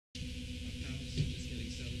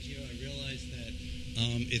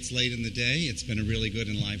It's late in the day. It's been a really good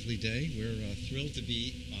and lively day. We're thrilled to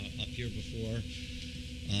be up here before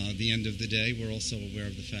the end of the day. We're also aware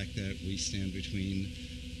of the fact that we stand between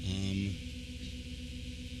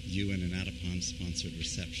you and an Adipon-sponsored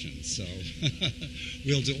reception. So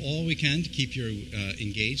we'll do all we can to keep you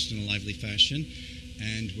engaged in a lively fashion.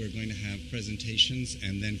 And we're going to have presentations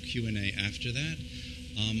and then Q&A after that.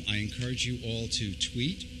 I encourage you all to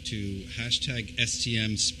tweet to hashtag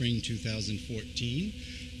STM Spring 2014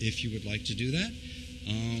 if you would like to do that.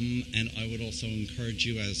 And I would also encourage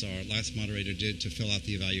you, as our last moderator did, to fill out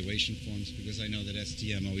the evaluation forms because I know that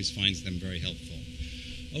STM always finds them very helpful.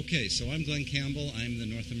 Okay, so I'm Glenn Campbell. I'm the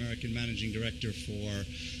North American Managing Director for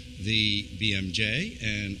the BMJ,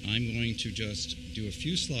 and I'm going to just do a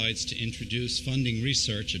few slides to introduce Funding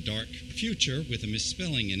Research, a Dark Future with a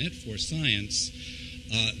misspelling in it for science.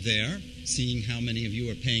 There, seeing how many of you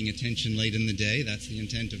are paying attention late in the day. That's the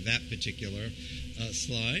intent of that particular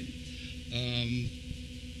slide. And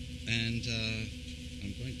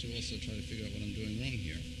I'm going to also try to figure out what I'm doing wrong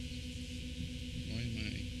here. Why am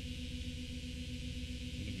I...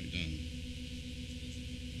 What have I done?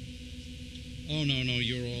 Oh, no,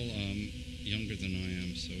 you're all younger than I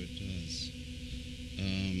am, so it does.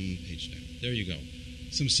 Page down. There you go.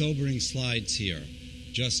 Some sobering slides here,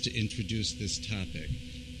 just to introduce this topic.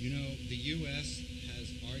 You know, the U.S. has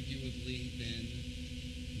arguably been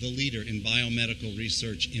the leader in biomedical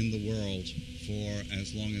research in the world for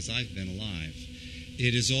as long as I've been alive.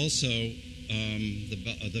 It is also,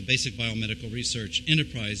 the basic biomedical research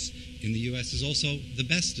enterprise in the U.S. is also the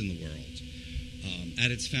best in the world. At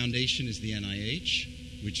its foundation is the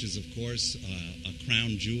NIH, which is, of course, a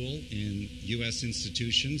crown jewel in U.S.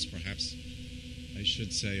 institutions, perhaps I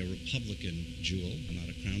should say a Republican jewel, not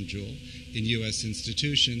a crown jewel, in U.S.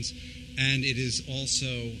 institutions. And it has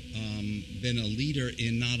also been a leader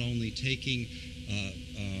in not only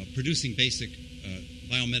producing basic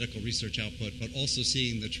biomedical research output, but also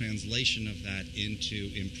seeing the translation of that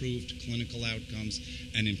into improved clinical outcomes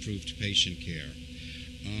and improved patient care.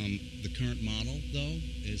 The current model, though,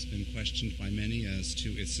 has been questioned by many as to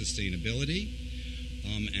its sustainability.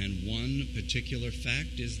 And one particular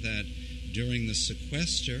fact is that during the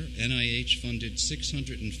sequester, NIH funded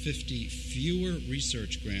 650 fewer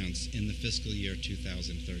research grants in the fiscal year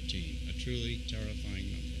 2013, a truly terrifying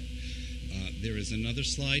number. There is another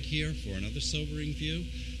slide here for another sobering view.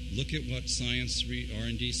 Look at what science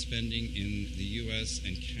R&D spending in the U.S.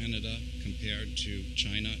 and Canada compared to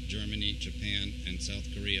China, Germany, Japan, and South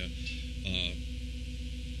Korea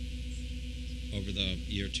over the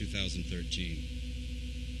year 2013.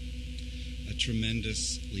 A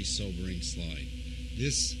tremendously sobering slide.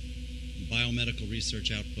 This biomedical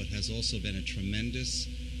research output has also been a tremendous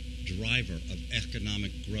driver of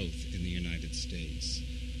economic growth in the United States.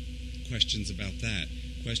 Questions about that.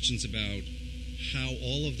 Questions about how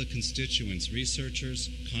all of the constituents, researchers,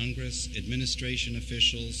 Congress, administration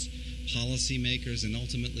officials, policymakers, and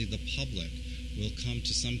ultimately the public will come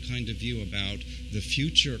to some kind of view about the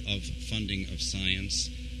future of funding of science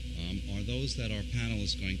are those that our panel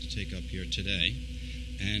is going to take up here today.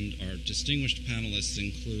 And our distinguished panelists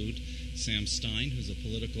include Sam Stein, who's a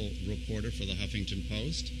political reporter for the Huffington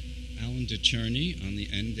Post, Alan DeCherney on the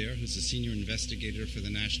end there, who's a senior investigator for the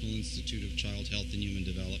National Institute of Child Health and Human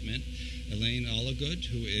Development, Elaine Allagood,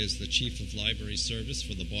 who is the chief of library service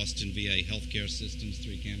for the Boston VA Healthcare System's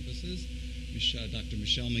 3 campuses, Dr.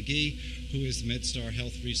 Michelle McGee, who is MedStar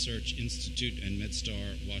Health Research Institute and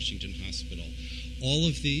MedStar Washington Hospital. All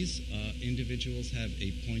of these individuals have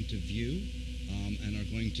a point of view and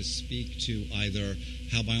are going to speak to either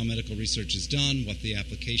how biomedical research is done, what the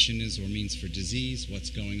application is or means for disease,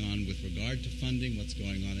 what's going on with regard to funding, what's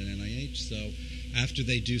going on at NIH. So after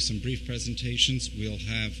they do some brief presentations, we'll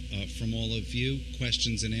have from all of you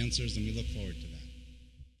questions and answers, and we look forward to that.